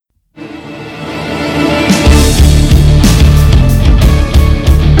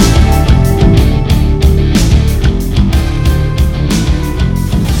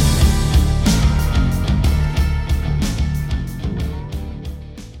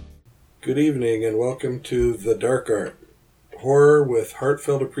Good evening and welcome to The Dark Art, horror with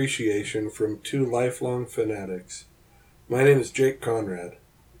heartfelt appreciation from two lifelong fanatics. My name is Jake Conrad.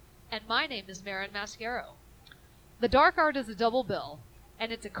 And my name is Maran and The Dark Art is a double bill,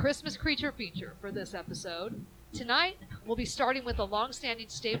 and it's a Christmas creature feature for this episode. Tonight, we'll be starting with a long-standing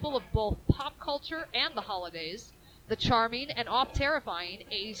staple of both pop culture and the holidays, the charming and oft-terrifying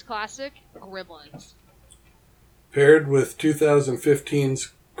 80s classic, Gremlins. Paired with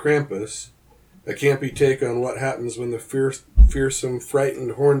 2015's Krampus, a campy take on what happens when the fearsome,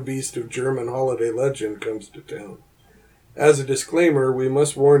 frightened horned beast of German holiday legend comes to town. As a disclaimer, we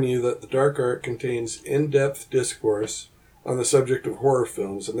must warn you that the Dark Art contains in-depth discourse on the subject of horror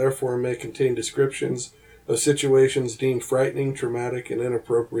films and therefore may contain descriptions of situations deemed frightening, traumatic, and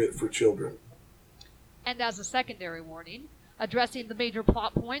inappropriate for children. And as a secondary warning, addressing the major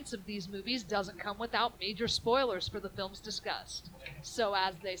plot points of these movies doesn't come without major spoilers for the films discussed. So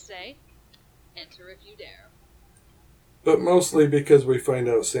as they say, enter if you dare. But mostly because we find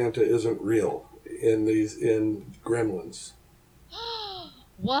out Santa isn't real in Gremlins.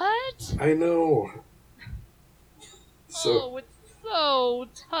 What? I know. Oh, it's so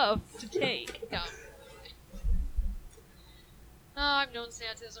tough to take. No. I've known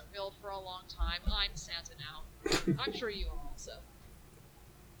Santa isn't real for a long time. I'm Santa now. I'm sure you are also.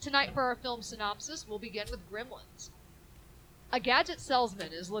 Tonight for our film synopsis, we'll begin with Gremlins. A gadget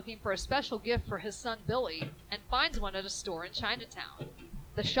salesman is looking for a special gift for his son Billy and finds one at a store in Chinatown.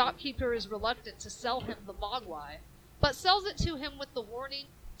 The shopkeeper is reluctant to sell him the mogwai, but sells it to him with the warning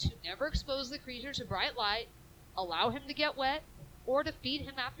to never expose the creature to bright light, allow him to get wet, or to feed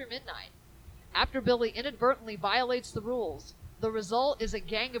him after midnight. After Billy inadvertently violates the rules, the result is a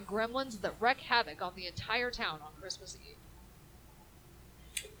gang of gremlins that wreak havoc on the entire town on Christmas Eve.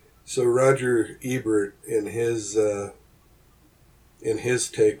 So Roger Ebert, in his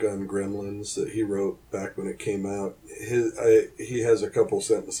take on Gremlins that he wrote back when it came out, he has a couple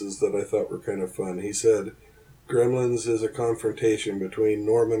sentences that I thought were kind of fun. He said, "Gremlins is a confrontation between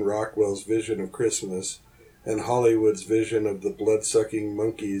Norman Rockwell's vision of Christmas and Hollywood's vision of the blood-sucking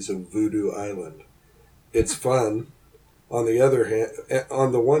monkeys of Voodoo Island. It's fun. On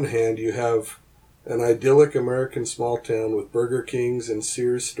the one hand, you have an idyllic American small town with Burger Kings and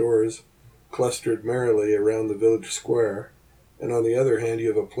Sears stores clustered merrily around the village square, and on the other hand, you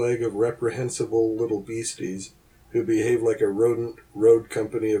have a plague of reprehensible little beasties who behave like a rodent road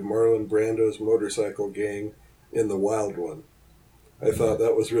company of Marlon Brando's motorcycle gang in The Wild One." I thought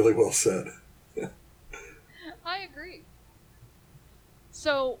that was really well said. I agree.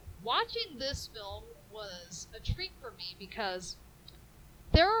 So, watching this film was a treat for me because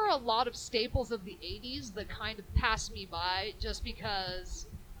there are a lot of staples of the 80s that kind of pass me by just because,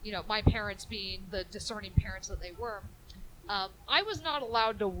 my parents being the discerning parents that they were. I was not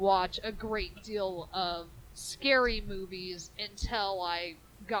allowed to watch a great deal of scary movies until I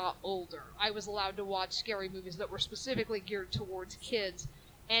got older. I was allowed to watch scary movies that were specifically geared towards kids,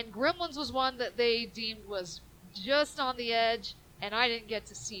 and Gremlins was one that they deemed was just on the edge, and I didn't get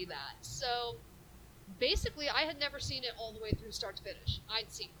to see that. So basically, I had never seen it all the way through start to finish.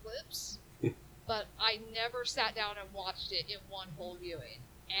 I'd seen clips, but I never sat down and watched it in one whole viewing.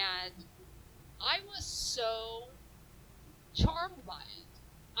 And I was so charmed by it.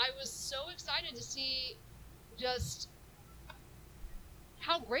 I was so excited to see just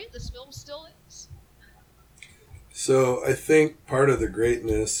how great this film still is. So I think part of the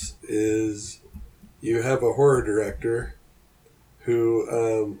greatness is you have a horror director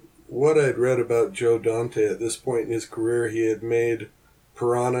who, what I'd read about Joe Dante at this point in his career, he had made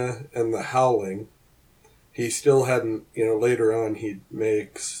Piranha and The Howling. He still hadn't, later on he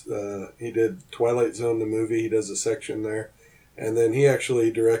did Twilight Zone, the movie, he does a section there. And then he actually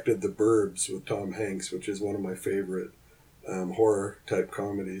directed The Burbs with Tom Hanks, which is one of my favorite horror-type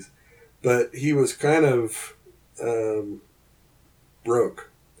comedies. But he was kind of broke.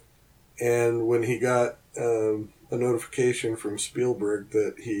 And when he got a notification from Spielberg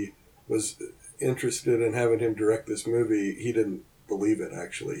that he was interested in having him direct this movie, he didn't believe it,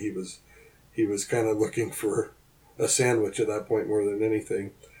 actually. He was kind of looking for a sandwich at that point more than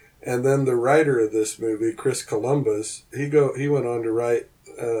anything. And then the writer of this movie, Chris Columbus, he went on to write,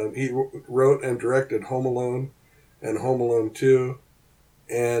 he wrote and directed Home Alone and Home Alone 2.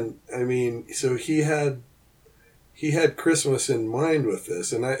 And, so he had Christmas in mind with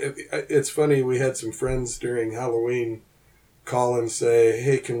this. And it's funny, we had some friends during Halloween call and say,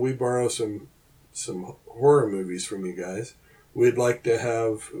 "Hey, can we borrow some horror movies from you guys? We'd like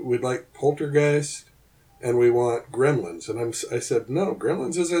Poltergeist, and we want Gremlins." And I said, "No,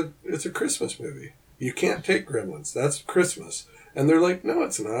 Gremlins it's a Christmas movie. You can't take Gremlins. That's Christmas." And they're like, no,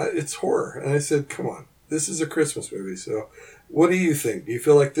 it's not. It's horror. And I said, come on, this is a Christmas movie. So what do you think? Do you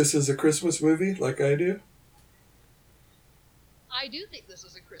feel like this is a Christmas movie like I do? I do think this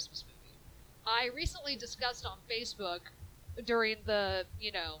is a Christmas movie. I recently discussed on Facebook during the,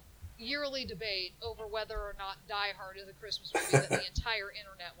 yearly debate over whether or not Die Hard is a Christmas movie that the entire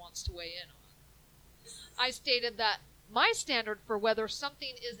internet wants to weigh in on. I stated that my standard for whether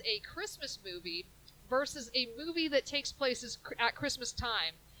something is a Christmas movie versus a movie that takes place at Christmas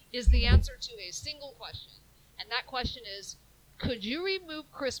time is the answer to a single question. And that question is, could you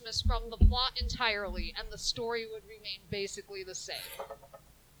remove Christmas from the plot entirely and the story would remain basically the same?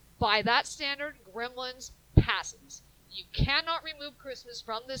 By that standard, Gremlins passes. You cannot remove Christmas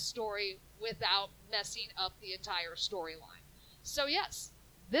from this story without messing up the entire storyline. So yes,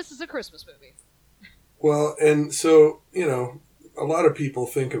 this is a Christmas movie. Well, and so, a lot of people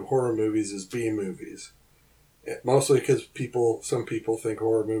think of horror movies as B movies. Mostly because some people think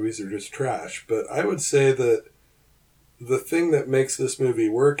horror movies are just trash. But I would say that the thing that makes this movie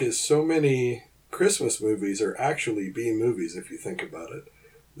work is so many Christmas movies are actually B movies if you think about it.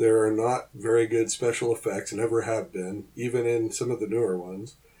 There are not very good special effects, never have been, even in some of the newer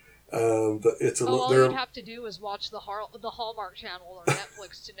ones. All you'd have to do is watch the Hallmark Channel or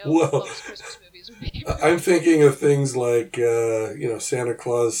Netflix to know what most Christmas movies would be. I'm thinking of things like, Santa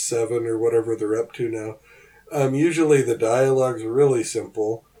Claus 7 or whatever they're up to now. Usually the dialogue's really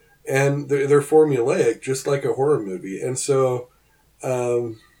simple, and they're formulaic, just like a horror movie. And so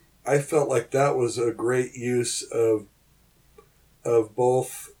I felt like that was a great use of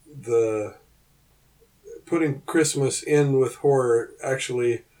both the putting Christmas in with horror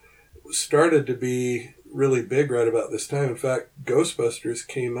actually started to be really big right about this time. In fact, Ghostbusters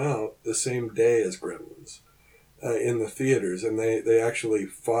came out the same day as Gremlins in the theaters, and they actually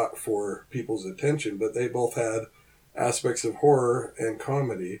fought for people's attention, but they both had aspects of horror and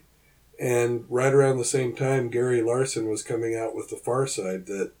comedy. And right around the same time, Gary Larson was coming out with The Far Side,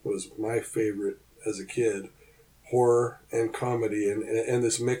 that was my favorite as a kid. Horror and comedy and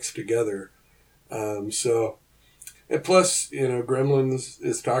this mixed together. And plus, Gremlins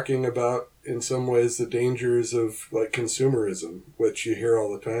is talking about, in some ways, the dangers of like consumerism, which you hear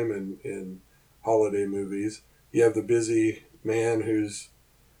all the time in holiday movies. You have the busy man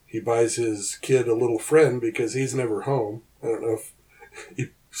he buys his kid a little friend because he's never home. I don't know if you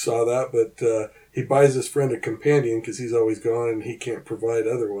saw that, but he buys his friend a companion because he's always gone and he can't provide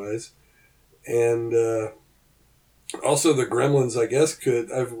otherwise. And also, the Gremlins, I guess,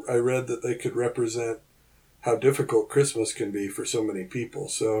 I read that they could represent how difficult Christmas can be for so many people.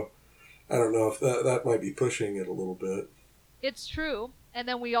 So, I don't know if that might be pushing it a little bit. It's true. And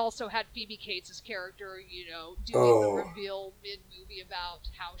then we also had Phoebe Cates' character, doing the reveal mid-movie about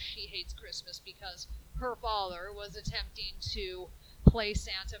how she hates Christmas because her father was attempting to play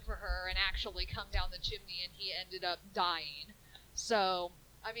Santa for her and actually come down the chimney and he ended up dying. So,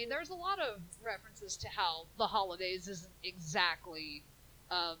 I mean, there's a lot of references to how the holidays isn't exactly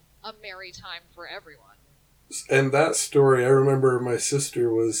a merry time for everyone. And that story, I remember my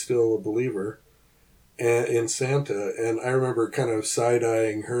sister was still a believer in Santa, and I remember kind of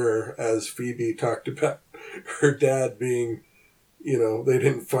side-eyeing her as Phoebe talked about her dad being, they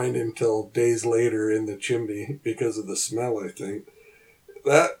didn't find him till days later in the chimney because of the smell, I think.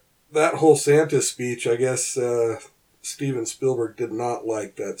 That whole Santa speech, I guess Steven Spielberg did not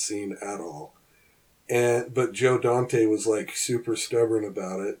like that scene at all. But Joe Dante was like super stubborn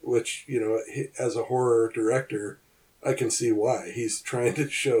about it, which, as a horror director, I can see why. He's trying to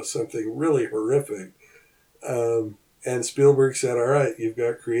show something really horrific. And Spielberg said, all right, you've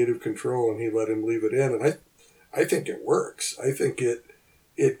got creative control, and he let him leave it in. And I think it works. I think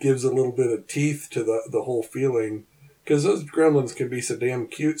it gives a little bit of teeth to the whole feeling, because those gremlins can be so damn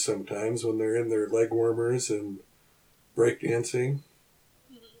cute sometimes when they're in their leg warmers and breakdancing.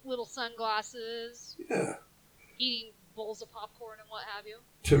 Little sunglasses. Yeah. Eating bowls of popcorn and what have you.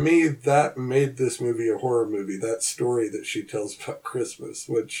 To me, that made this movie a horror movie. That story that she tells about Christmas,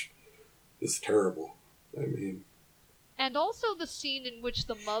 which is terrible. I mean... And also the scene in which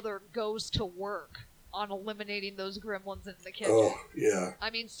the mother goes to work on eliminating those gremlins in the kitchen. Oh, yeah. I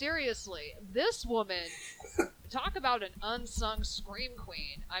mean, seriously, this woman, talk about an unsung scream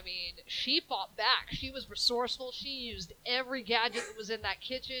queen. I mean, she fought back. She was resourceful. She used every gadget that was in that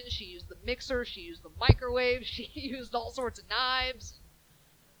kitchen. She used the mixer. She used the microwave. She used all sorts of knives.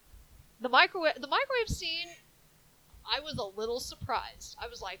 The microwave scene, I was a little surprised. I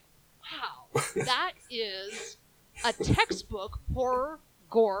was like, wow, that is a textbook horror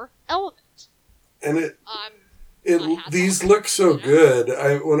gore element. And These look so good.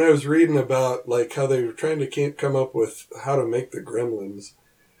 When I was reading about like how they were trying to come up with how to make the Gremlins,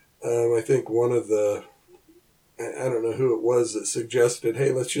 I think one of I don't know who it was that suggested,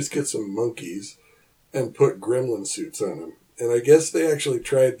 hey, let's just get some monkeys and put gremlin suits on them. And I guess they actually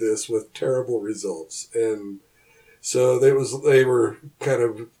tried this with terrible results. And so they were kind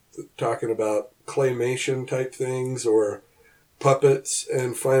of talking about claymation type things or puppets.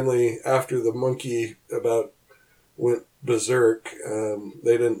 And finally, after the monkey went berserk,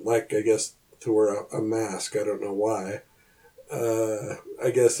 they didn't like, I guess, to wear a mask. I don't know why.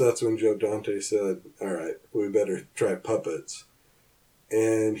 I guess that's when Joe Dante said, all right, we better try puppets.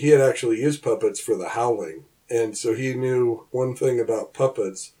 And he had actually used puppets for The Howling. And so he knew one thing about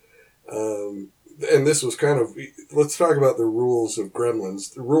puppets. And this was let's talk about the rules of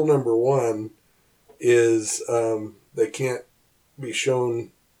Gremlins. The rule number one is they can't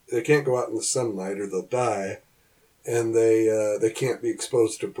go out in the sunlight or they'll die. And they can't be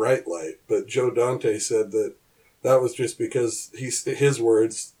exposed to bright light. But Joe Dante said that was just because his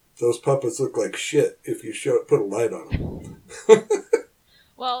words, those puppets look like shit if you put a light on them.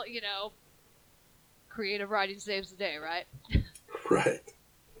 Well, creative writing saves the day, right? Right.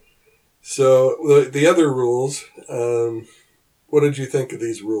 So the other rules, what did you think of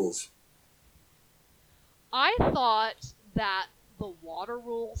these rules? I thought that the water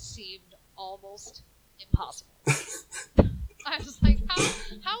rule seemed almost impossible. I was like,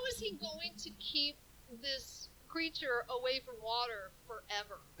 how is he going to keep this creature away from water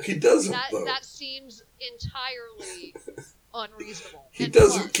forever? He doesn't, though. That seems entirely unreasonable. He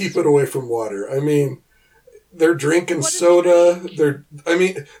doesn't keep it away from water. I mean, they're drinking soda. The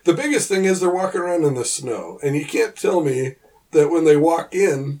biggest thing is they're walking around in the snow. And you can't tell me that when they walk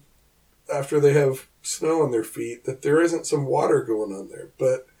in, after they have snow on their feet, that there isn't some water going on there.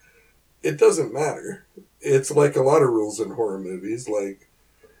 But it doesn't matter. It's like a lot of rules in horror movies. Like,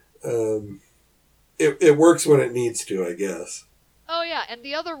 it works when it needs to, I guess. Oh, yeah, and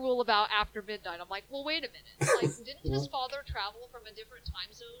the other rule about after midnight, I'm like, well, wait a minute. Like, didn't his father travel from a different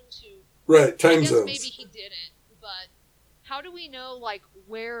time zone to... Right, time zones. Maybe he didn't, but how do we know, like,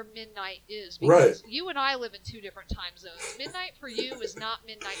 where midnight is? Because you and I live in two different time zones. Midnight for you is not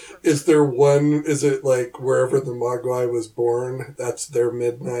midnight for me. Is it like wherever the Mogwai was born, that's their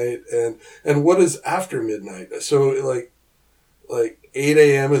midnight? And what is after midnight? So, like 8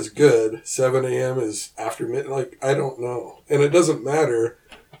 a.m. is good, 7 a.m. is after midnight. Like, I don't know. And it doesn't matter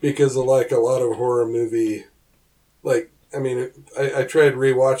because of, like, a lot of horror movie, like, I tried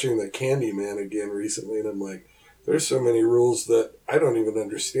rewatching The Candyman again recently, and I'm like, there's so many rules that I don't even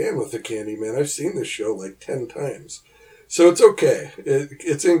understand with The Candyman. I've seen this show like 10 times. So it's okay.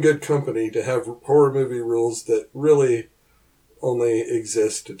 It's in good company to have horror movie rules that really only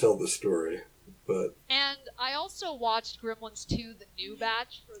exist to tell the story. And I also watched Gremlins 2, the new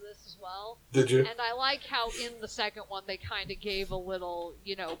batch, for this as well. Did you? And I like how in the second one they kind of gave a little,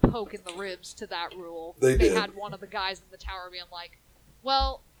 poke in the ribs to that rule. They did. Had one of the guys in the tower being like,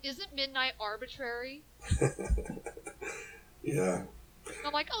 well, isn't midnight arbitrary? Yeah. And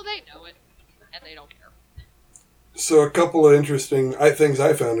I'm like, oh, they know it. And they don't care. So a couple of interesting things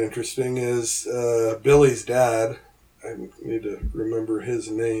I found interesting is Billy's dad. I need to remember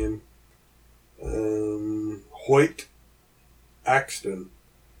his name. Hoyt Axton.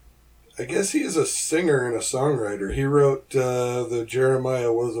 I guess he's a singer and a songwriter. He wrote the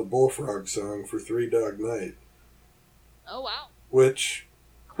Jeremiah Was a Bullfrog song for Three Dog Night. Oh, wow. Which,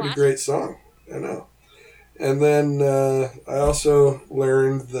 pretty great song. I know. And then I also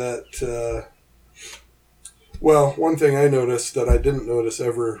learned that, one thing I noticed that I didn't notice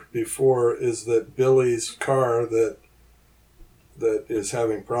ever before is that Billy's car that is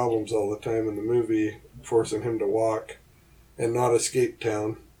having problems all the time in the movie, forcing him to walk and not escape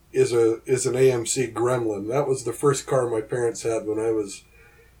town, is an AMC Gremlin. That was the first car my parents had when I was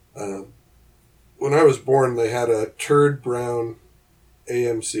born. They had a turd brown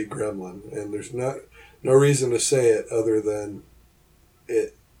AMC Gremlin, and there's no reason to say it other than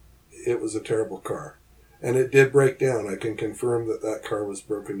it was a terrible car, and it did break down. I can confirm that car was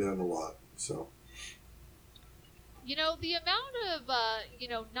broken down a lot. So. The amount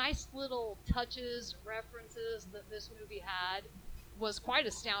of, nice little touches, references that this movie had was quite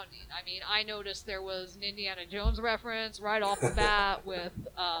astounding. I mean, I noticed there was an Indiana Jones reference right off the bat with,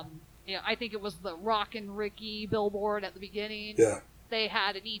 I think it was the Rockin' Ricky billboard at the beginning. Yeah. They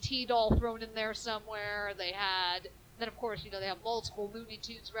had an E.T. doll thrown in there somewhere. Then of course, they have multiple Looney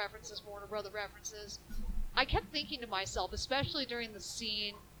Tunes references, Warner Brother references. I kept thinking to myself, especially during the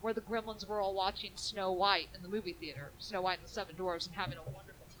scene where the Gremlins were all watching Snow White in the movie theater, Snow White and the Seven Dwarfs, and having a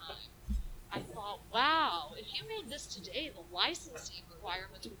wonderful time. I thought, wow, if you made this today, the licensing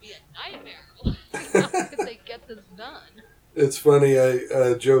requirements would be a nightmare. How could they get this done? It's funny,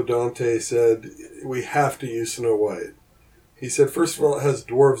 Joe Dante said, we have to use Snow White. He said, first of all, it has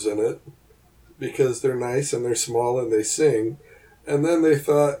dwarves in it, because they're nice and they're small and they sing. And then they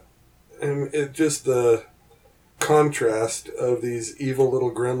thought, and it just the contrast of these evil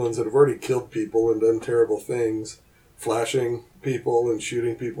little gremlins that have already killed people and done terrible things, flashing people and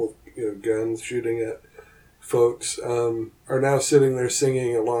shooting people, guns shooting at folks, are now sitting there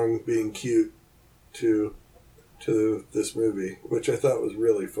singing along, being cute to this movie, which I thought was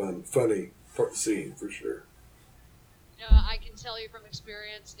really funny scene for sure. I can tell you from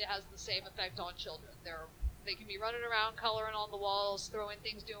experience, it has the same effect on children. They can be running around, coloring on the walls, throwing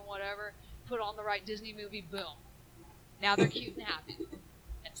things, doing whatever. Put on the right Disney movie, boom. Now they're cute and happy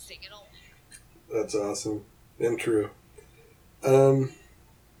and singing along. That's awesome and true.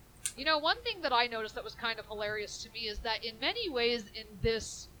 One thing that I noticed that was kind of hilarious to me is that in many ways in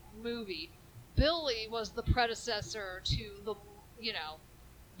this movie, Billy was the predecessor to the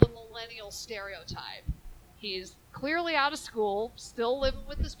millennial stereotype. He's clearly out of school, still living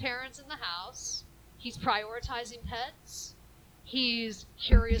with his parents in the house. He's prioritizing pets. He's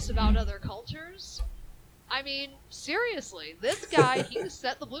curious about other cultures. I mean, seriously, this guy, he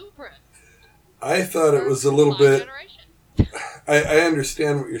set the blueprint. I thought it was a little bit... I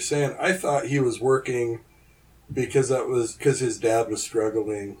understand what you're saying. I thought he was working because his dad was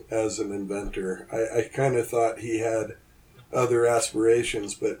struggling as an inventor. I kind of thought he had other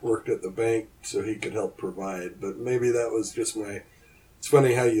aspirations, but worked at the bank so he could help provide. But maybe that was just my... It's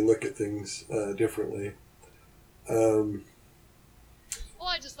funny how you look at things differently. Well,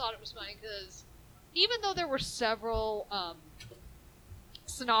 I just thought it was funny because even though there were several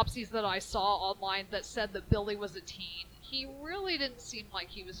synopses that I saw online that said that Billy was a teen, he really didn't seem like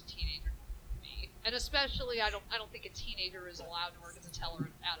he was a teenager to me. And especially, I don't think a teenager is allowed to work as a teller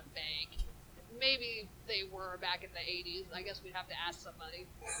at a bank. Maybe they were back in the 80s. I guess we'd have to ask somebody.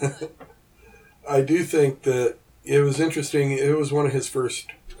 I do think that it was interesting. It was one of his first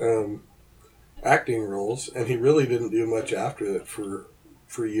acting roles, and he really didn't do much after it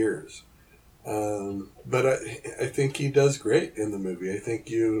for years. But I think he does great in the movie. I think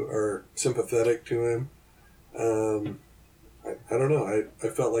you are sympathetic to him. I don't know. I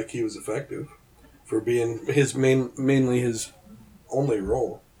felt like he was effective for being mainly his only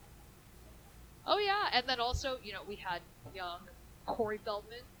role. Oh yeah, and then also, we had young Corey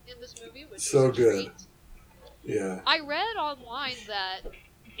Feldman in this movie, which so was a good. treat. Yeah. I read online that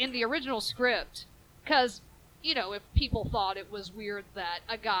in the original script, because, if people thought it was weird that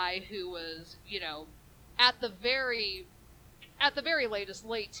a guy who was, at the very latest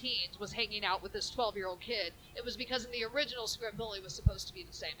late teens was hanging out with this 12-year-old kid, it was because in the original script Billy was supposed to be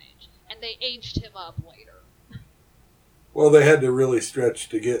the same age, and they aged him up later. Well, they had to really stretch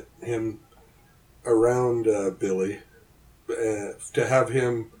to get him around Billy. To have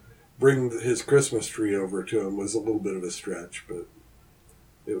him bring his Christmas tree over to him was a little bit of a stretch, but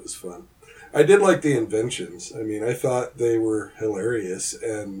it was fun. I did like the inventions. I mean, I thought they were hilarious,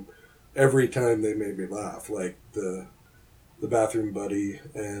 and every time they made me laugh, like the bathroom buddy,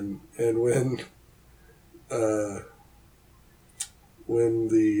 and when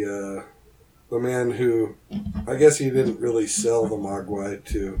the man who, I guess he didn't really sell the Mogwai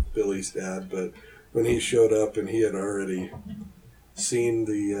to Billy's dad, but when he showed up and he had already seen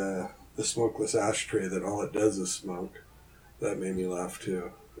the smokeless ashtray that all it does is smoke, that made me laugh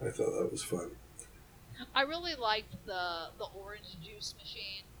too. I thought that was fun. I really liked the orange juice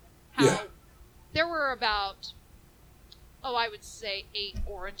machine. How there were about, I would say 8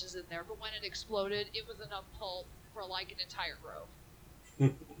 oranges in there, but when it exploded, it was enough pulp for like an entire grove.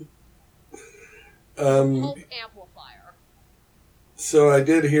 Pulp amplifier. So I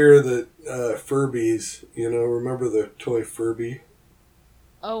did hear that Furbies, remember the toy Furby?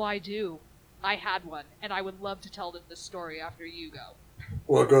 Oh, I do. I had one, and I would love to tell them this story after you go.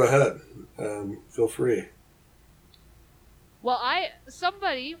 Well, go ahead. Feel free. Well,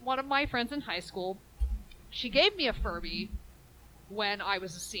 one of my friends in high school, she gave me a Furby when I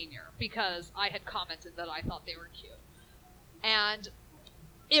was a senior because I had commented that I thought they were cute. And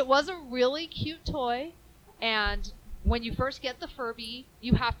it was a really cute toy, and when you first get the Furby,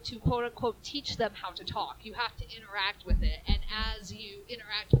 you have to, quote-unquote, teach them how to talk. You have to interact with it, and as you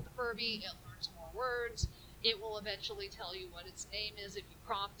interact with the Furby, it learns more words. It will eventually tell you what its name is if you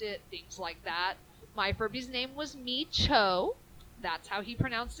prompt it, things like that. My Furby's name was Micho. That's how he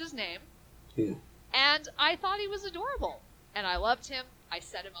pronounced his name. And I thought he was adorable, and I loved him. I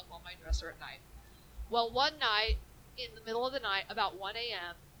set him up on my dresser at night. Well, one night, in the middle of the night, about 1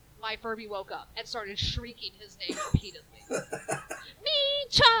 a.m., my Furby woke up and started shrieking his name repeatedly.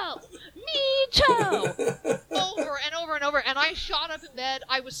 Micho! Micho! Over and over and over. And I shot up in bed.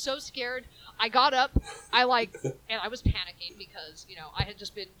 I was so scared. I got up. And I was panicking because, I had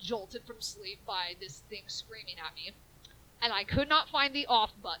just been jolted from sleep by this thing screaming at me. And I could not find the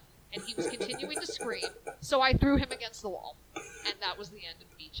off button. And he was continuing to scream. So I threw him against the wall. And that was the end of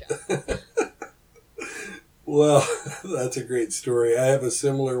Micho. Well, that's a great story. I have a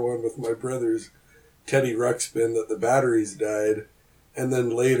similar one with my brother's Teddy Ruxpin that the batteries died. And then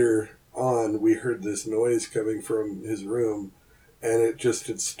later on, we heard this noise coming from his room. And it just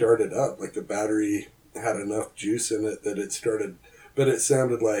had started up. Like the battery had enough juice in it that it started. But it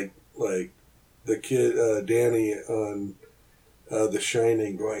sounded like the kid, Danny on The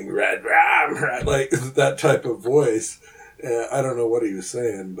Shining going, "Red Ram," like that type of voice. I don't know what he was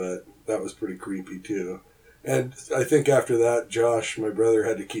saying, but that was pretty creepy too. And I think after that, Josh, my brother,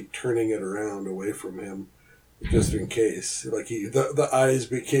 had to keep turning it around away from him, just in case. Like the eyes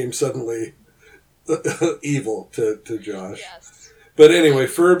became suddenly evil to Josh. Yes. But anyway,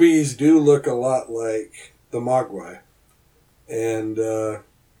 Furbies do look a lot like the Mogwai, and of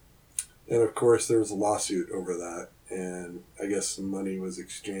course there was a lawsuit over that, and I guess some money was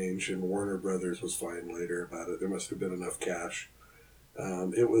exchanged, and Warner Brothers was fined later about it. There must have been enough cash.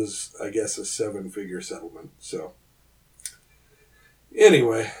 It was, I guess, a 7-figure settlement. So,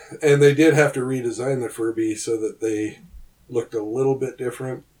 anyway, and they did have to redesign the Furby so that they looked a little bit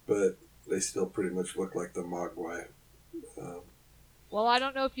different, but they still pretty much look like the Mogwai. Well, I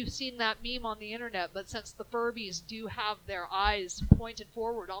don't know if you've seen that meme on the internet, but since the Furbies do have their eyes pointed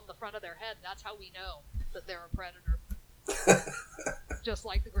forward on the front of their head, that's how we know that they're a predator. Just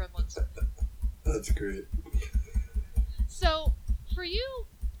like the Gremlins. That's great. So, for you,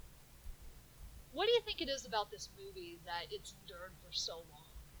 what do you think it is about this movie that it's endured for so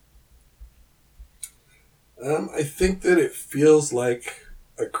long? I think that it feels like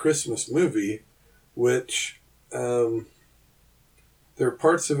a Christmas movie, which there are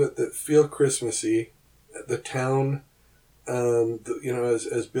parts of it that feel Christmassy. The town,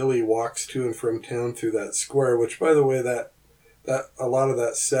 as Billy walks to and from town through that square, which, by the way, that a lot of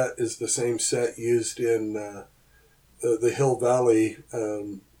that set is the same set used in the Hill Valley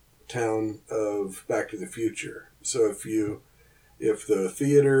town of Back to the Future. So if the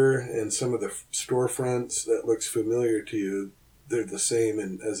theater and some of the storefronts that looks familiar to you, they're the same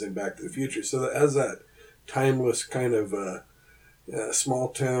as in Back to the Future. So that has that timeless kind of small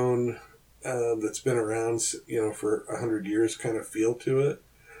town that's been around, for 100 years kind of feel to it.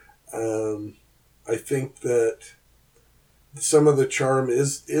 I think that some of the charm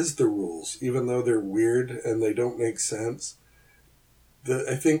is the rules, even though they're weird and they don't make sense.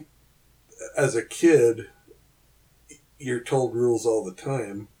 I think as a kid, you're told rules all the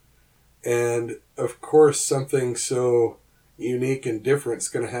time. And of course, something so unique and different is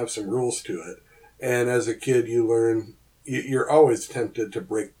going to have some rules to it. And as a kid, you learn, you're always tempted to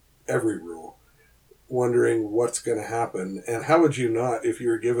break every rule, wondering what's going to happen. And how would you not if you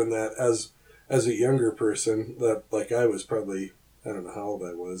were given that as a younger person, that like I was probably, I don't know how old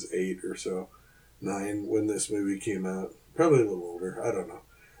I was, 8 or so, 9 when this movie came out. Probably a little older, I don't know.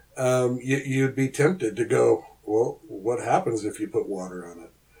 You'd be tempted to go, well, what happens if you put water on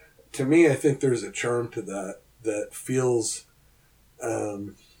it? To me, I think there's a charm to that feels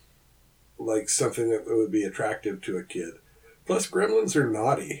like something that would be attractive to a kid. Plus, Gremlins are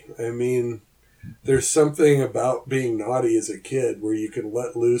naughty. I mean, there's something about being naughty as a kid where you can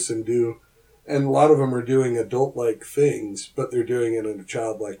let loose and a lot of them are doing adult-like things, but they're doing it in a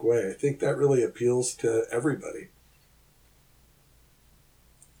childlike way. I think that really appeals to everybody.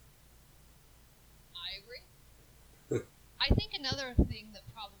 I agree. I think another thing that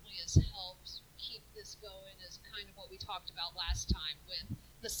probably has helped keep this going is kind of what we talked about last time with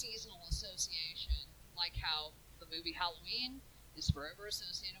the seasonal association, like how the movie Halloween is forever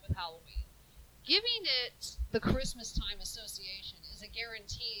associated with Halloween. Giving it the Christmas time association is a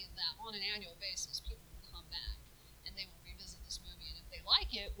guarantee that on an annual basis people will come back and they will revisit this movie, and if they like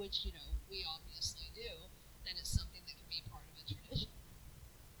it, which we obviously do, then it's something that can be part of a tradition.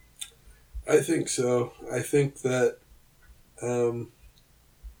 I think so. I think that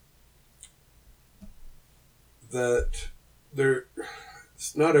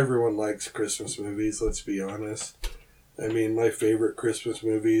not everyone likes Christmas movies, let's be honest. I mean, my favorite Christmas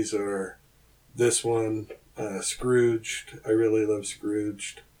movies are this one, Scrooged. I really love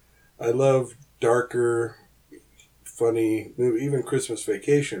Scrooged. I love darker, funny movie. Even Christmas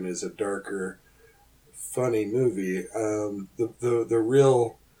Vacation is a darker, funny movie. The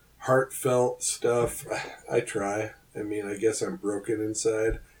real heartfelt stuff, I try. I mean, I guess I'm broken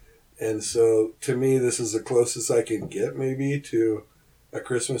inside. And so, to me, this is the closest I can get, maybe, to a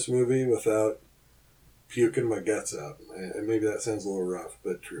Christmas movie without puking my guts out. And maybe that sounds a little rough,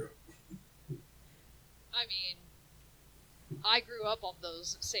 but true. I mean, I grew up on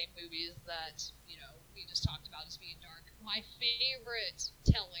those same movies that, we just talked about as being dark. My favorite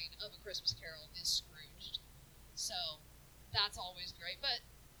telling of A Christmas Carol is Scrooged. So, that's always great. But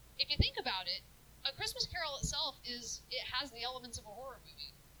if you think about it, A Christmas Carol itself it has the elements of a horror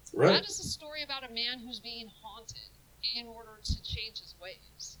movie. Right. That is a story about a man who's being haunted in order to change his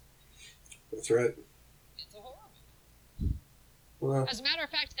ways. That's right. It's a horror movie. Well, as a matter of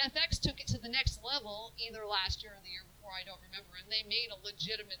fact, FX took it to the next level either last year or the year before, I don't remember, and they made a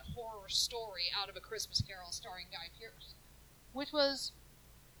legitimate horror story out of A Christmas Carol starring Guy Pearce, which was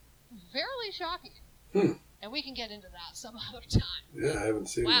fairly shocking. And we can get into that some other time. Yeah, I haven't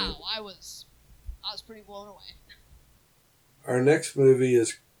seen wow, that. I was pretty blown away. Our next movie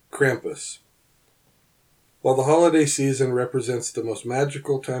is Krampus. While the holiday season represents the most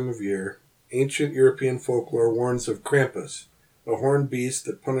magical time of year, ancient European folklore warns of Krampus, a horned beast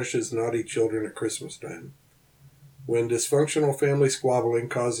that punishes naughty children at Christmas time. When dysfunctional family squabbling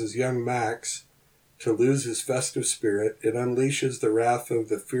causes young Max to lose his festive spirit, it unleashes the wrath of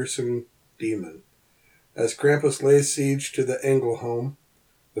the fearsome demon. As Krampus lays siege to the Engel home,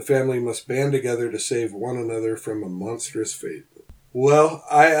 the family must band together to save one another from a monstrous fate. Well,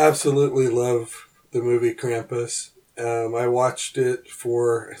 I absolutely love the movie Krampus. I watched it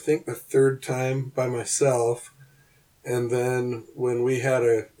for, I think, the third time by myself. And then when we had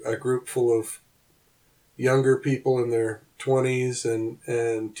a group full of younger people in their 20s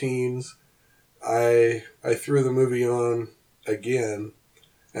and teens, I threw the movie on again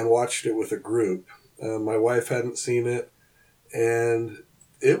and watched it with a group. My wife hadn't seen it, and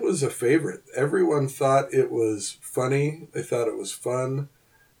it was a favorite. Everyone thought it was funny. They thought it was fun.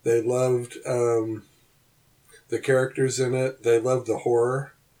 They loved the characters in it. They loved the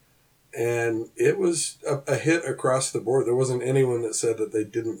horror. And it was a hit across the board. There wasn't anyone that said that they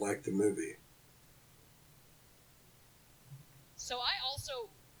didn't like the movie. So I also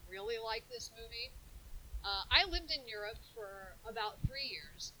really like this movie. I lived in Europe for about 3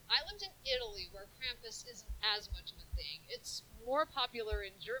 years. I lived in Italy, where Krampus isn't as much of a thing. It's more popular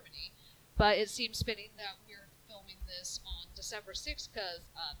in Germany, but it seems fitting that we're filming this on December 6th because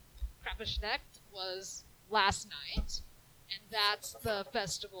Krampusnacht was last night, and that's the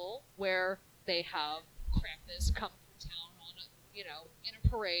festival where they have Krampus come through town on in a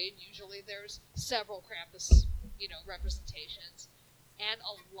parade. Usually there's several Krampus, representations, and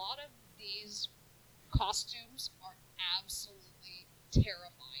a lot of these costumes are absolutely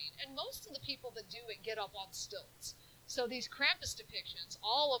terrifying. And most of the people that do it get up on stilts. So these Krampus depictions,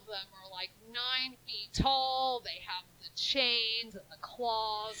 all of them are like 9 feet tall. They have the chains and the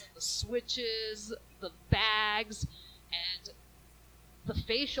claws and the switches, the bags, and the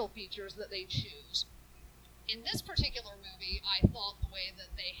facial features that they choose. In this particular movie, I thought the way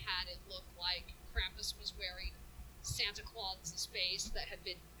that they had it look like Krampus was wearing Santa Claus's face that had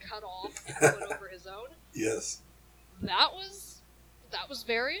been cut off and put over his own. Yes. That was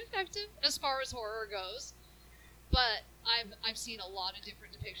very effective as far as horror goes. But I've seen a lot of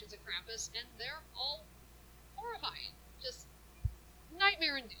different depictions of Krampus, and they're all horrifying. Just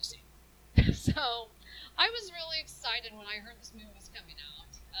nightmare-inducing. So, I was really excited when I heard this movie was coming out.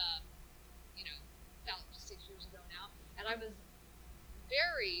 About 6 years ago now. And I was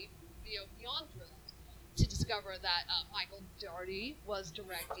very, beyond thrilled to discover that Michael Dougherty was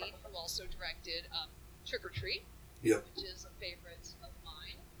directing, who also directed Trick or Treat, yep, which is a favorite of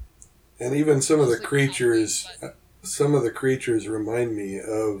mine. And even some of the creatures remind me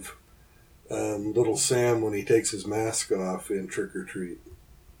of Little Sam when he takes his mask off in Trick or Treat.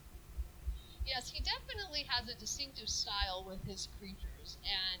 Yes, he definitely has a distinctive style with his creatures,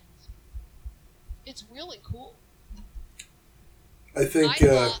 and it's really cool. I think I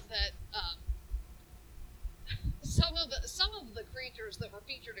thought that some of the creatures that were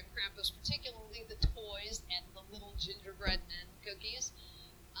featured in Krampus, particularly the toys and the little gingerbread men cookies,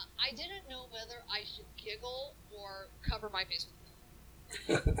 I didn't know whether I should giggle or cover my face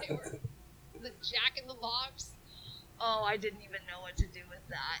with them. They were the Jack in the Box. Oh, I didn't even know what to do with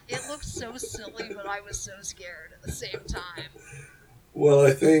that. It looked so silly, but I was so scared at the same time. Well,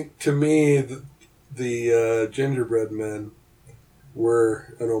 I think, to me, the gingerbread men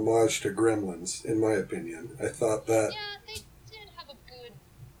were an homage to Gremlins, in my opinion. I thought that... Yeah, they did have a good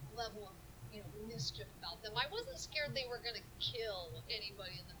level of, mischief about them. I wasn't scared they were going to kill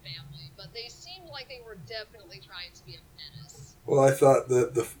anybody in the family, but they seemed like they were definitely trying to be a menace. Well, I thought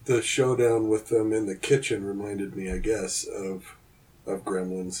that the showdown with them in the kitchen reminded me, I guess, of of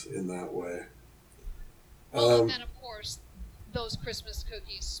Gremlins in that way. Well, and then, of course, those Christmas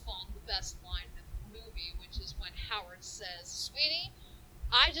cookies spawned the best line in the movie, which is when Howard says, "Sweetie,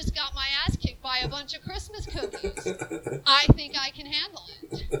 I just got my ass kicked by a bunch of Christmas cookies. I think I can handle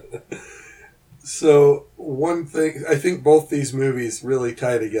it." So, one thing, I think both these movies really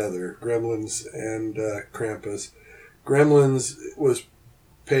tie together, Gremlins and Krampus. Gremlins was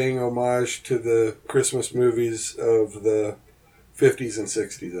paying homage to the Christmas movies of the 50s and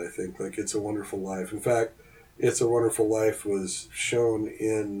 60s, I think, like It's a Wonderful Life. In fact, It's a Wonderful Life was shown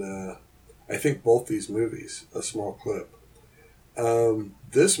in, I think, both these movies, a small clip.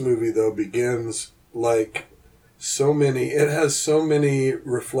 This movie, though, begins like it has so many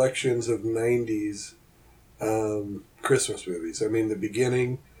reflections of 90s Christmas movies. I mean, the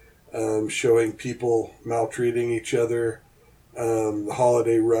beginning, showing people maltreating each other, the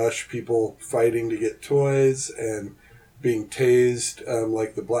holiday rush, people fighting to get toys and being tased,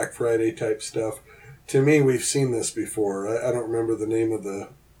 like the Black Friday type stuff. To me, we've seen this before. I don't remember the name of the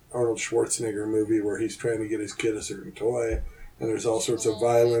Arnold Schwarzenegger movie where he's trying to get his kid a certain toy, and there's all sorts of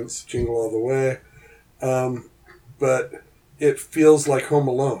violence, Jingle All the Way. But it feels like Home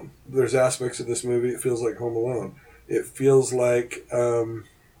Alone. There's aspects of this movie, it feels like Home Alone. It feels like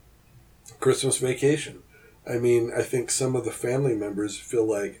Christmas Vacation. I mean, I think some of the family members feel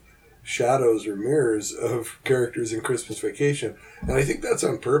like shadows or mirrors of characters in Christmas Vacation. And I think that's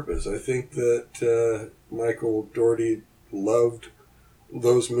on purpose. I think that Michael Dougherty loved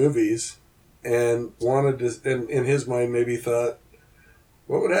those movies and wanted to, and in his mind maybe thought,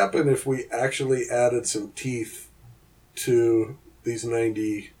 what would happen if we actually added some teeth to these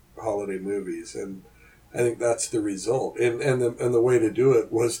 90 holiday movies? And I think that's the result. And the way to do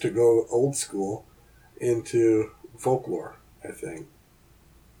it was to go old school into folklore, I think.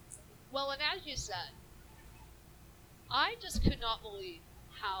 Well, and as you said, I just could not believe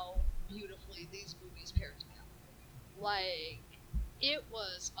how beautifully these movies paired together. Like, it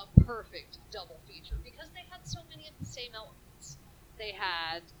was a perfect double feature because they had so many of the same elements. They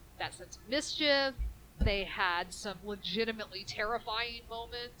had that sense of mischief. They had some legitimately terrifying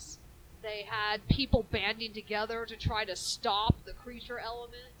moments. They had people banding together to try to stop the creature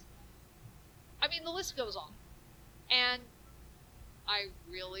element. I mean, the list goes on. And I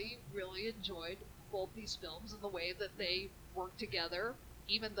really, really enjoyed both these films and the way that they worked together,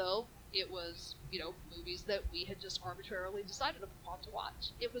 even though it was, movies that we had just arbitrarily decided upon to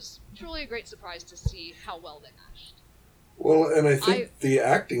watch. It was truly a great surprise to see how well they meshed. Well, and I think the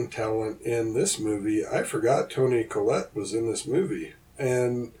acting talent in this movie, I forgot Toni Collette was in this movie.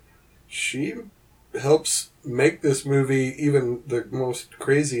 And she helps make this movie, even the most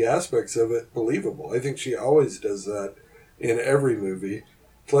crazy aspects of it, believable. I think she always does that in every movie.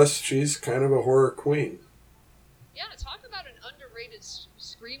 Plus, she's kind of a horror queen. Yeah, talk about an underrated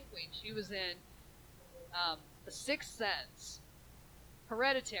scream queen. She was in The Sixth Sense,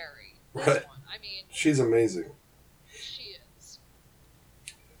 Hereditary, this right. one. I mean, she's amazing. She is.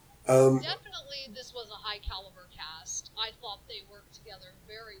 Definitely, this was a high caliber cast. I thought they worked together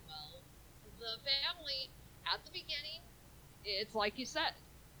very well. The family, at the beginning, it's like you said,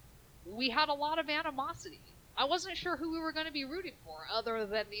 we had a lot of animosity. I wasn't sure who we were going to be rooting for, other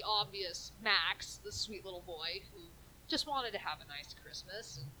than the obvious Max, the sweet little boy, who just wanted to have a nice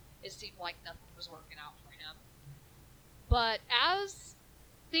Christmas, and it seemed like nothing was working out for him. But as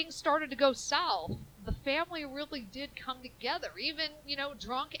things started to go south, the family really did come together. Even,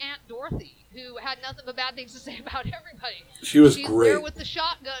 drunk Aunt Dorothy, who had nothing but bad things to say about everybody. She's great. She's there with the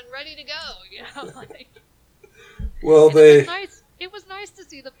shotgun, ready to go, Well, It was nice to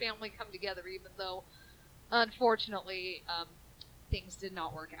see the family come together, even though, unfortunately, things did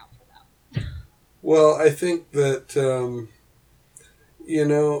not work out for them. Well, I think that, the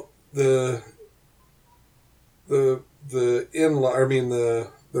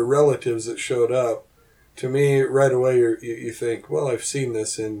in-law, the relatives that showed up, to me, right away, you think, well, I've seen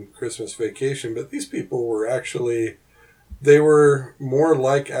this in Christmas Vacation, but these people were actually, they were more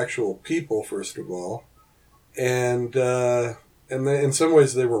like actual people, first of all, and in some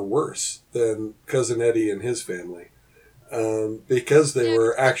ways they were worse than Cousin Eddie and his family, because they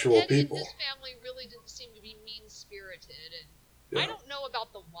were actual Eddie people. And his family really didn't seem to be mean-spirited, and I don't know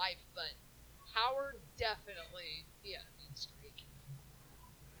about the wife, but Howard definitely, he had a mean streak.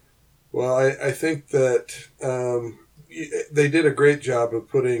 Well, I think that they did a great job of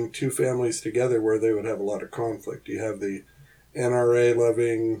putting two families together where they would have a lot of conflict. You have the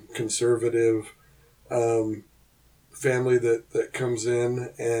NRA-loving, conservative family that comes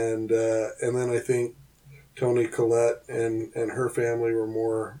in, and then I think Toni Collette and her family were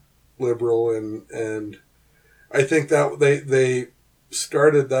more liberal, and I think that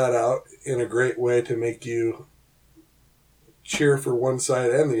started that out in a great way to make you cheer for one side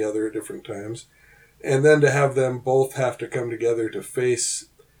and the other at different times. And then to have them both have to come together to face,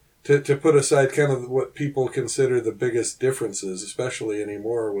 to put aside kind of what people consider the biggest differences, especially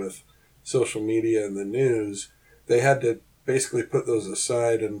anymore with social media and the news. They had to basically put those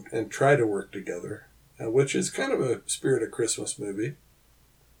aside and try to work together, which is kind of a spirit of Christmas movie.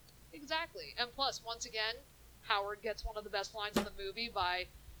 Exactly. And plus, once again, Howard gets one of the best lines in the movie by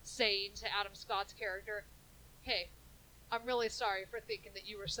saying to Adam Scott's character, "Hey, I'm really sorry for thinking that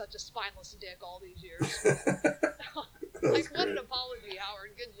you were such a spineless dick all these years." Like, what an apology,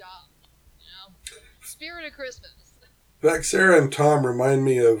 Howard. Good job. You know? Spirit of Christmas. In fact, Sarah and Tom remind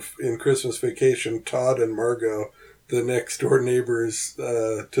me of, in Christmas Vacation, Todd and Margot, the next door neighbors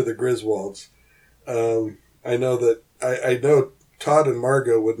to the Griswolds. I know Todd and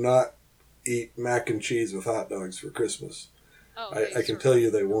Margot would not eat mac and cheese with hot dogs for Christmas. Oh, I can tell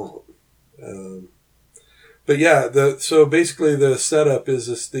you they won't. But yeah, so basically the setup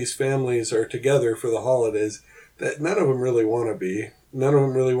is these families are together for the holidays that none of them really want to be. None of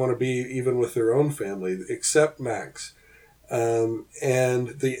them really want to be even with their own family, except Max. And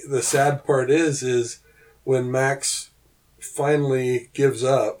the sad part is when Max finally gives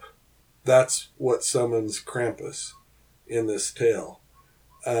up, that's what summons Krampus in this tale.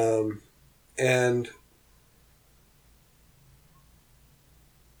 And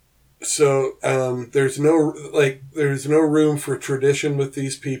so there's no room for tradition with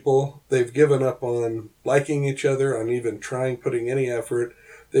these people. They've given up on liking each other, on even putting any effort.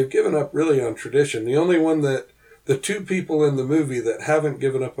 They've given up really on tradition. The only one the two people in the movie that haven't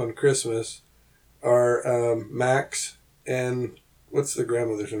given up on Christmas are Max and what's the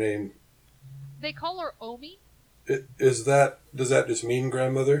grandmother's name? They call her Omi. Does that just mean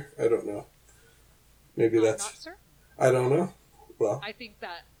grandmother? I don't know. Maybe that's... Not, sir? I don't know. Well, I think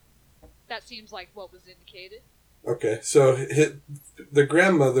that seems like what was indicated. Okay, so the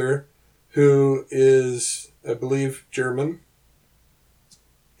grandmother, who is, I believe, German,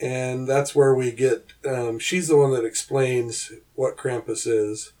 and that's where we get... she's the one that explains what Krampus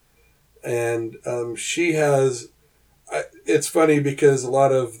is. And she has... it's funny because a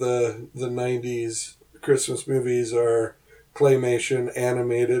lot of the 90s Christmas movies are claymation,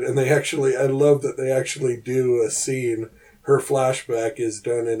 animated, and I love that they actually do a scene. Her flashback is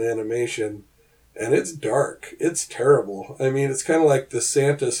done in animation, and it's dark. It's terrible. I mean, it's kind of like the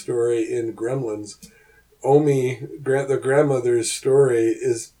Santa story in Gremlins. Omi, the grandmother's story,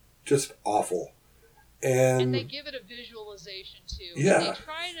 is just awful. And they give it a visualization too. Yeah.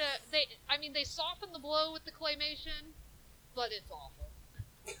 And they soften the blow with the claymation, but it's awful.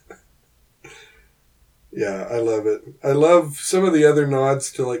 Yeah, I love it. I love some of the other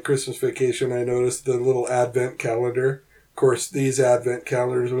nods to like Christmas Vacation. I noticed the little advent calendar. Of course, these advent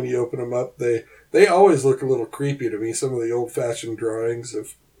calendars, when you open them up, they always look a little creepy to me. Some of the old-fashioned drawings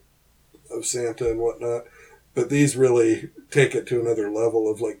of Santa and whatnot. But these really take it to another level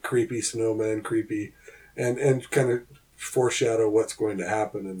of like creepy snowman, and kind of foreshadow what's going to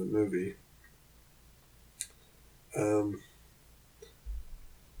happen in the movie.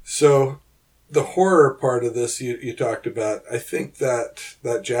 So the horror part of this you talked about, I think that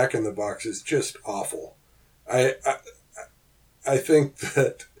Jack in the Box is just awful. I think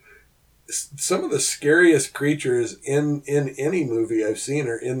that some of the scariest creatures in any movie I've seen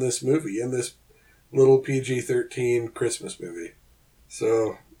are in this movie, in this little PG-13 Christmas movie.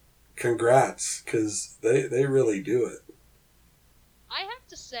 So congrats, because they really do it. I have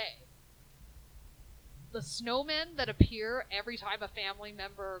to say, the snowmen that appear every time a family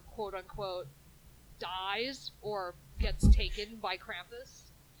member, quote-unquote, dies or gets taken by Krampus,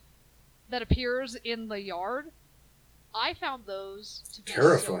 that appears in the yard, I found those to be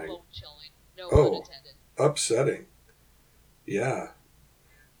terrifying. So bone-chilling. No pun intended. Upsetting. Yeah.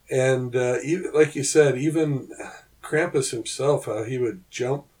 And even, like you said, even Krampus himself, how he would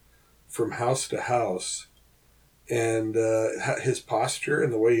jump from house to house, and his posture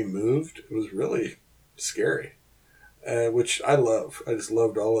and the way he moved, it was really scary, which I love. I just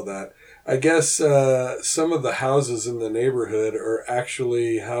loved all of that. I guess some of the houses in the neighborhood are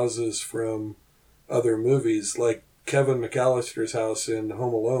actually houses from other movies, like Kevin McAllister's house in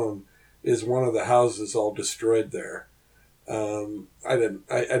Home Alone is one of the houses all destroyed there. I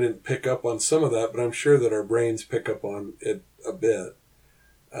didn't pick up on some of that, but I'm sure that our brains pick up on it a bit.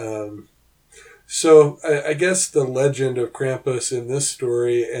 So I guess the legend of Krampus in this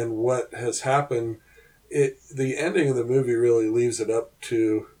story and what has happened, the ending of the movie really leaves it up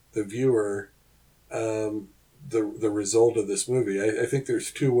to the viewer, the result of this movie. I think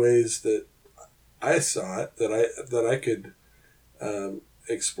there's two ways that I saw it, that I could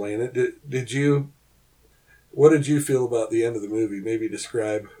explain it. Did you? What did you feel about the end of the movie? Maybe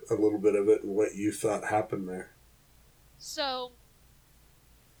describe a little bit of it and what you thought happened there. So,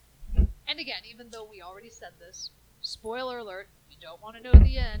 and again, even though we already said this, spoiler alert, if you don't want to know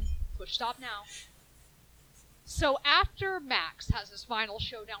the end, push stop now. So after Max has his final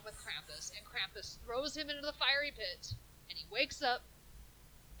showdown with Krampus, and Krampus throws him into the fiery pit, and he wakes up,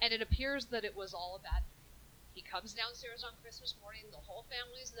 and it appears that it was all a bad dream. He comes downstairs on Christmas morning, the whole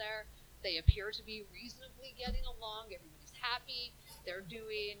family's there, they appear to be reasonably getting along, everybody's happy, they're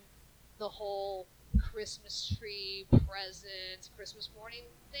doing the whole Christmas tree, presents, Christmas morning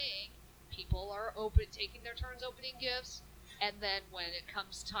thing. People are taking their turns opening gifts, and then when it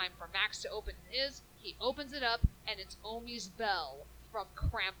comes time for Max to open his, he opens it up, and it's Omi's bell from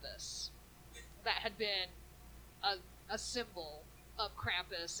Krampus. That had been a symbol of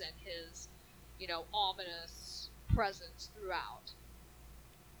Krampus and his, ominous presence throughout.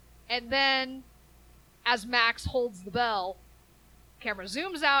 And then, as Max holds the bell, camera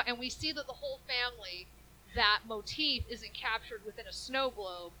zooms out, and we see that the whole family, that motif isn't captured within a snow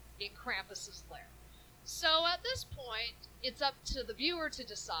globe in Krampus's lair. So at this point, it's up to the viewer to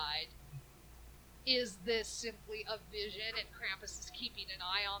decide, is this simply a vision and Krampus is keeping an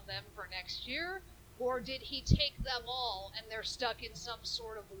eye on them for next year? Or did he take them all and they're stuck in some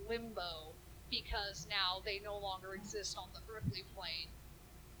sort of limbo because now they no longer exist on the earthly plane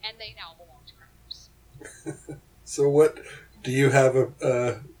and they now belong to Krampus? So what, do you have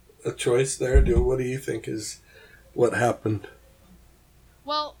a choice there? What do you think is what happened?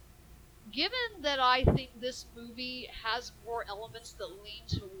 Well, given that I think this movie has more elements that lean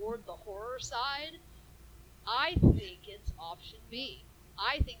toward the horror side, I think it's option B.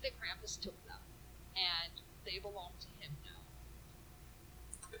 I think that Krampus took them, and they belong to him now.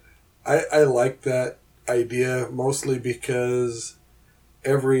 I like that idea, mostly because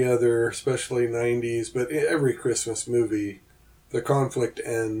every other, especially 90s, but every Christmas movie, the conflict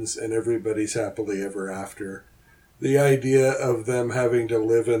ends and everybody's happily ever after. The idea of them having to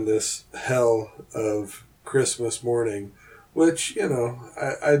live in this hell of Christmas morning, which,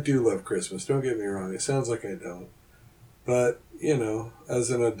 I do love Christmas, don't get me wrong, it sounds like I don't. But,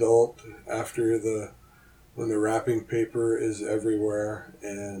 as an adult, when the wrapping paper is everywhere,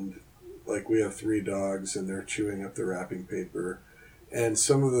 and like we have 3 dogs and they're chewing up the wrapping paper, and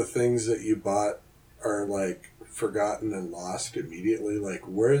some of the things that you bought are like forgotten and lost immediately, like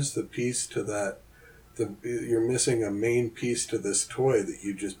where's the piece to that? You're missing a main piece to this toy that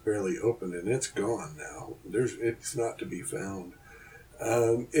you just barely opened, and it's gone now. It's not to be found.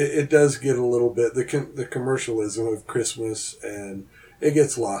 It does get a little bit the commercialism of Christmas, and it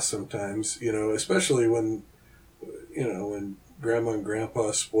gets lost sometimes. Especially when Grandma and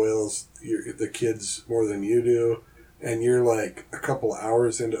Grandpa spoils the kids more than you do, and you're like a couple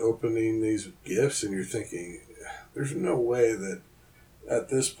hours into opening these gifts, and you're thinking, there's no way that. At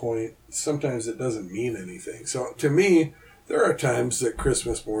this point, sometimes it doesn't mean anything. So to me, there are times that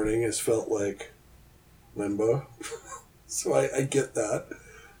Christmas morning has felt like limbo. So I get that.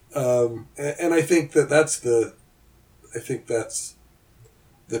 And I think that's the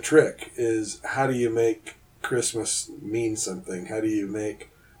trick, is how do you make Christmas mean something? How do you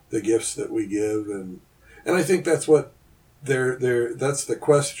make the gifts that we give? And I think that's what that's the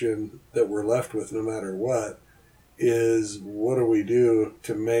question that we're left with no matter what. Is what do we do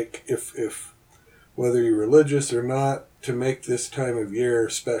to make, if whether you're religious or not, to make this time of year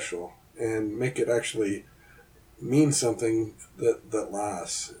special and make it actually mean something that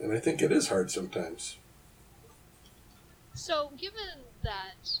lasts. And I think it is hard sometimes. So given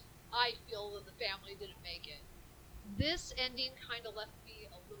that I feel that the family didn't make it, this ending kind of left me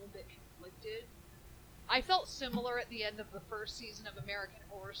a little bit conflicted. I felt similar at the end of the first season of American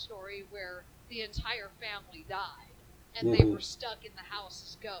Horror Story, where the entire family died and they were stuck in the house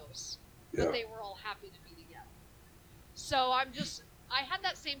as ghosts, but they were all happy to be together. So I had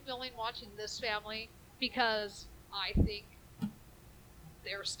that same feeling watching this family, because I think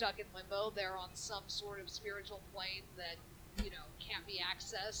they're stuck in limbo. They're on some sort of spiritual plane that, can't be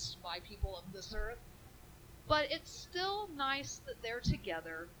accessed by people of this earth. But it's still nice that they're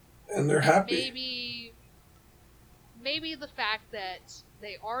together. And they're happy. Maybe the fact that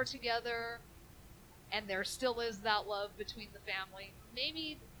they are together and there still is that love between the family,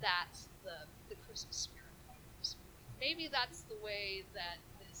 maybe that's the Christmas spirit of this movie. Maybe that's the way that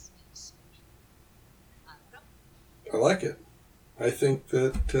this is. I don't know. I like it. I think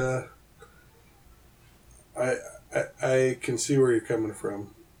that I can see where you're coming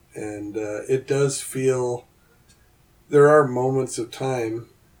from. And it does feel, there are moments of time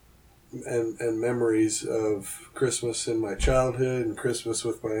and memories of Christmas in my childhood and Christmas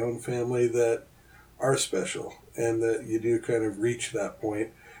with my own family that are special, and that you do kind of reach that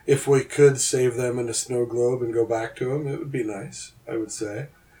point. If we could save them in a snow globe and go back to them, it would be nice, I would say.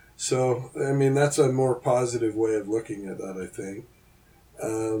 So, I mean, that's a more positive way of looking at that, I think.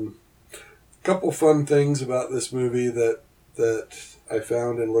 Couple fun things about this movie that I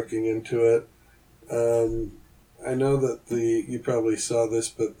found in looking into it. I know that you probably saw this,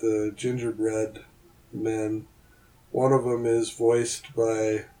 but the gingerbread men, one of them is voiced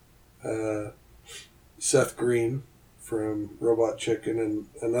by Seth Green from Robot Chicken, and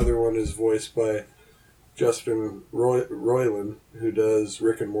another one is voiced by Justin Roiland, who does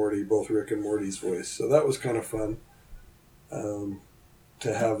Rick and Morty, both Rick and Morty's voice. So that was kind of fun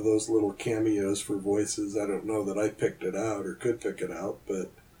to have those little cameos for voices. I don't know that I picked it out or could pick it out,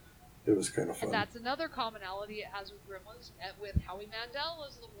 but it was kind of fun. And that's another commonality it has with Gremlins, with Howie Mandel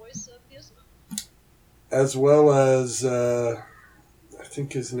as the voice of Gizmo. As well as, I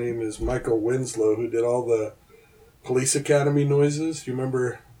think his name is Michael Winslow, who did all the Police Academy noises. Do you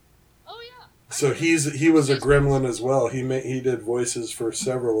remember? Oh, yeah. So he was a gremlin as well. He did voices for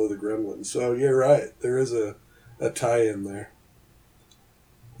several of the gremlins. So you're right. There is a tie-in there.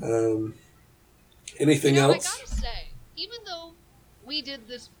 Anything else? I gotta say, even though we did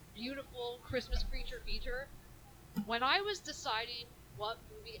this beautiful Christmas creature feature, when I was deciding what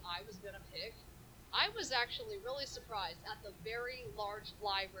movie I was going to pick, I was actually really surprised at the very large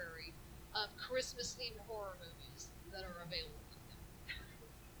library of Christmas-themed horror movies that are available.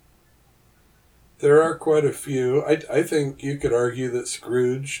 There are quite a few. I think you could argue that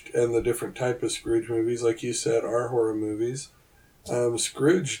Scrooged and the different type of Scrooge movies, like you said, are horror movies.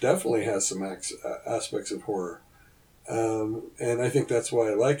 Scrooge definitely has some aspects of horror. And I think that's why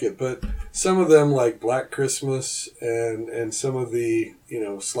I like it. But some of them, like Black Christmas and some of the,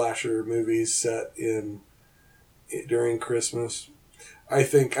 slasher movies set during Christmas, I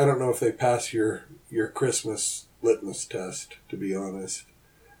don't know if they pass your Christmas litmus test, to be honest.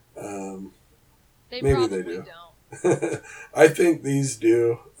 Maybe they do. Don't. I think these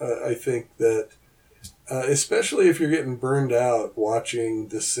do. I think that, especially if you're getting burned out watching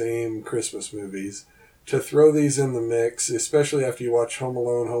the same Christmas movies, to throw these in the mix, especially after you watch Home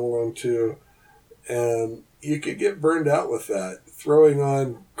Alone 2, you could get burned out with that. Throwing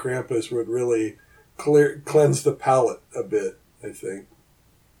on Krampus would really cleanse the palate a bit, I think,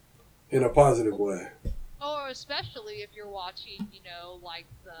 in a positive way. Or especially if you're watching, like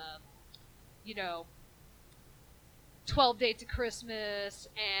the, 12 Days to Christmas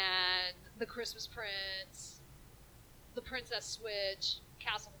and The Christmas Prince, The Princess Switch,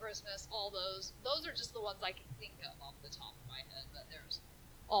 Castle Christmas, all those. Those are just the ones I can think of off the top of my head, but there's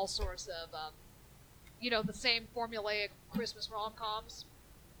all sorts of, the same formulaic Christmas rom-coms.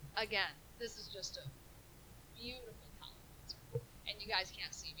 Again, this is just a beautiful palette cleanser. And you guys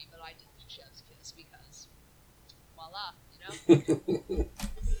can't see me, but I did the chef's kiss because, voila,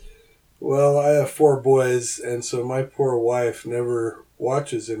 Well, I have 4 boys, and so my poor wife never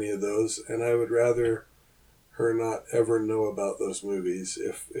watches any of those, and I would rather her not ever know about those movies.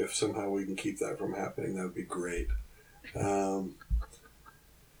 If somehow we can keep that from happening, that would be great.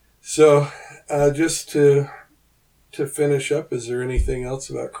 So, just to finish up, is there anything else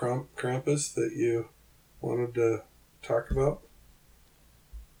about Krampus that you wanted to talk about?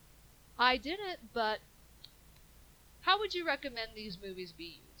 I didn't, but how would you recommend these movies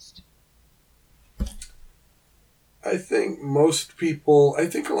be used? I think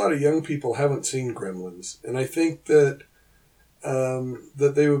a lot of young people haven't seen Gremlins, and I think that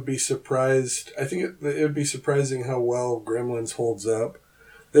that they would be surprised. I think it would be surprising how well Gremlins holds up.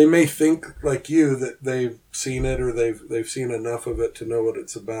 They may think like you that they've seen it or they've seen enough of it to know what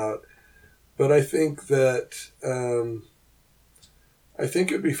it's about, but I think that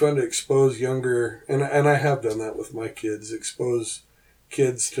it'd be fun to expose younger, and I have done that with my kids. Expose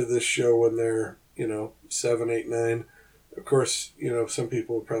kids to this show when they're 7, 8, 9. Of course, some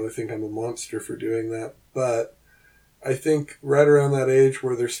people would probably think I'm a monster for doing that, but I think right around that age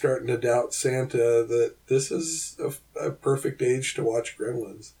where they're starting to doubt Santa, that this is a perfect age to watch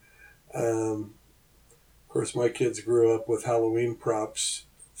Gremlins. Of course, my kids grew up with Halloween props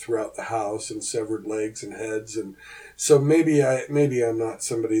throughout the house and severed legs and heads, and so maybe I'm not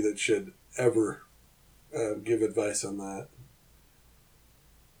somebody that should ever give advice on that.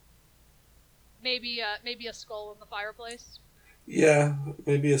 Maybe a skull in the fireplace? Yeah,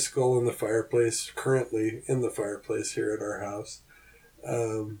 maybe a skull in the fireplace, currently in the fireplace here at our house.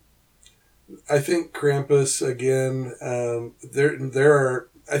 I think Krampus, again, there are,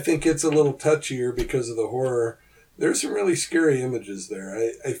 I think it's a little touchier because of the horror. There's some really scary images there.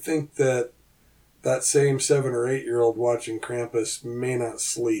 I think that same 7 or 8-year-old watching Krampus may not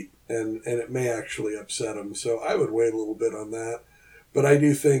sleep, and it may actually upset him. So I would wait a little bit on that. But I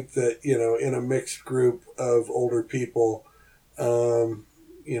do think that, in a mixed group of older people,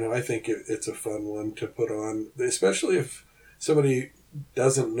 I think it's a fun one to put on, especially if somebody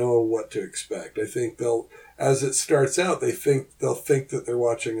doesn't know what to expect. I think as it starts out, they'll think that they're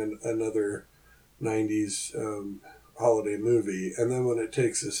watching another 90s holiday movie, and then when it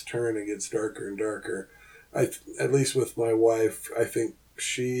takes this turn and gets darker and darker, at least with my wife, I think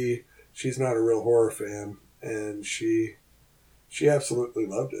she's not a real horror fan, and she absolutely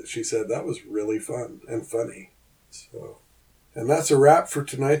loved it. She said that was really fun and funny. So, and that's a wrap for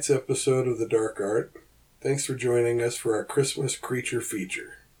tonight's episode of The Dark Art. Thanks for joining us for our Christmas creature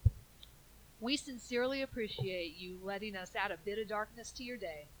feature. We sincerely appreciate you letting us add a bit of darkness to your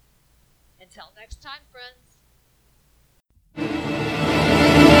day. Until next time, friends.